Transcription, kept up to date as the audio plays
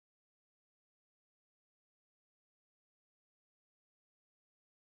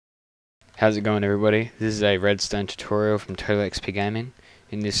How's it going, everybody? This is a Redstone tutorial from Total XP Gaming.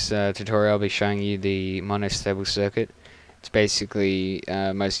 In this tutorial I'll be showing you the Monostable circuit. It's basically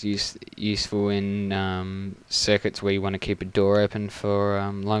most useful in circuits where you want to keep a door open for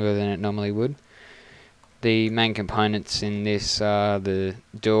longer than it normally would. The main components in this are the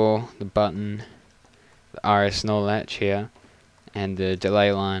door, the button, the RS NOR latch here, and the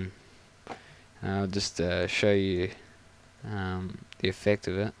delay line. I'll just show you the effect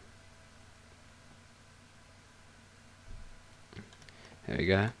of it. There we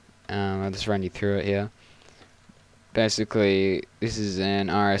go. I'll just run you through it here. Basically, this is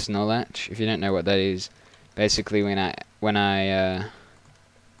an RS NOR latch. If you don't know what that is, basically when I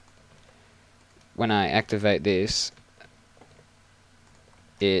activate this,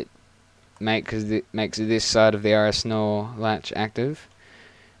 it makes this side of the RS NOR latch active,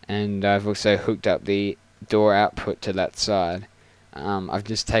 and I've also hooked up the door output to that side. I've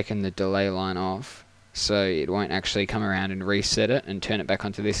just taken the delay line off, so it won't actually come around and reset it and turn it back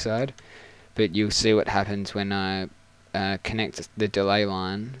onto this side, but you'll see what happens when I connect the delay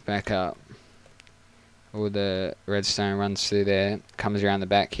line back up. All the redstone runs through there, comes around the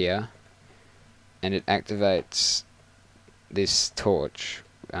back here, and it activates this torch,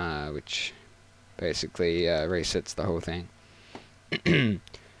 which basically resets the whole thing.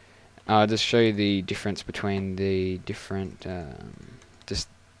 I'll just show you the difference between the different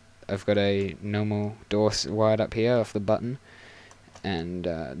I've got a normal door wired up here off the button, and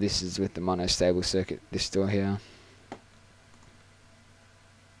this is with the monostable circuit, this door here.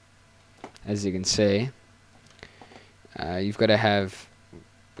 As you can see, you've got to have,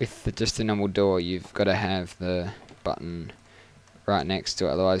 with just a normal door, you've got to have the button right next to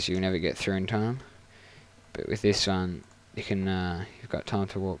it, otherwise you'll never get through in time. But with this one, you can you've got time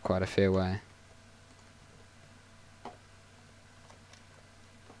to walk quite a fair way.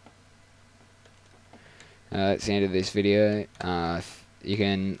 That's the end of this video. You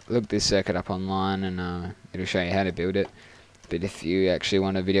can look this circuit up online, and it'll show you how to build it. But if you actually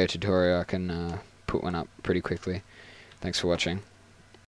want a video tutorial, I can put one up pretty quickly. Thanks for watching.